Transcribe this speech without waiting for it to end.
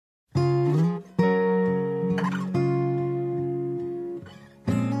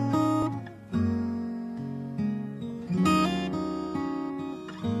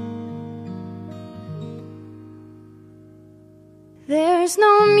There's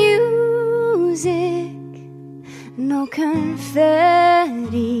no music, no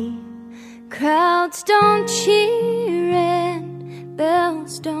confetti, crowds don't cheer and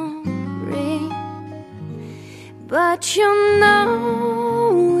bells don't ring, but you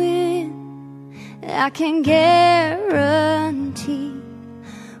know it, I can guarantee,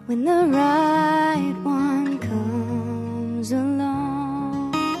 when the right one comes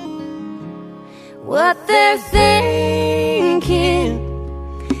along, what they're thinking,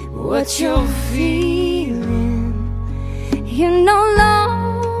 what you're feeling, you no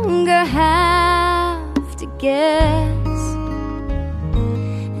longer have to guess.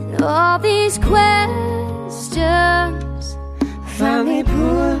 And all these questions finally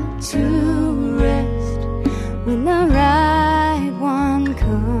put to rest when the right one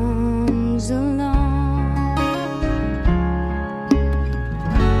comes along.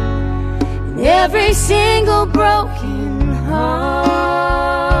 And every single broken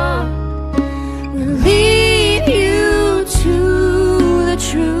heart will lead you to the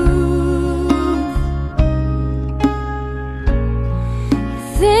truth. You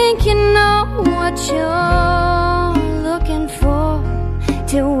think you know what you're looking for,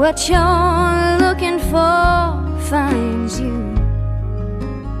 till what you're looking for finds you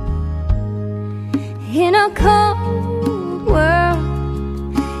in a cold world.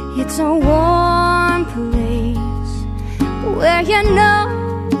 It's a warm place where you know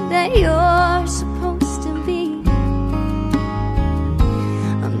that you're supposed to be.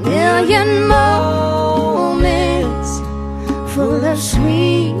 A million moments full of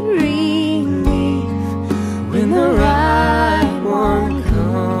sweet relief when the right one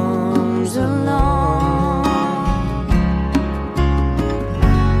comes along.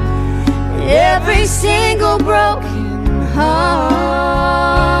 Every single broken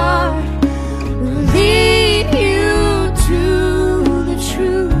heart will lead you to the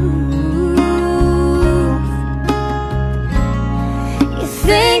truth. You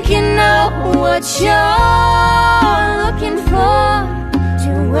think you know what you're looking for,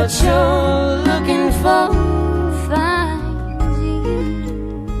 till what you're looking for finds you.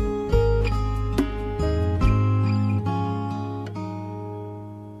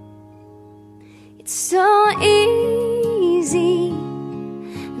 It's so easy,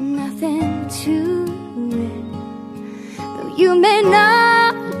 nothing to it, though you may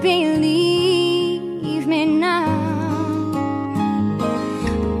not believe me now,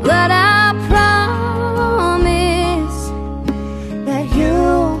 but I promise that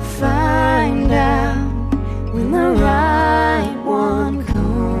you'll find out when the right one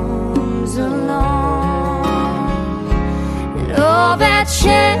comes along. And all that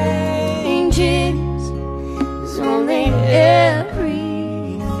changes is only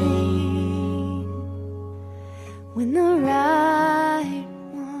everything when the right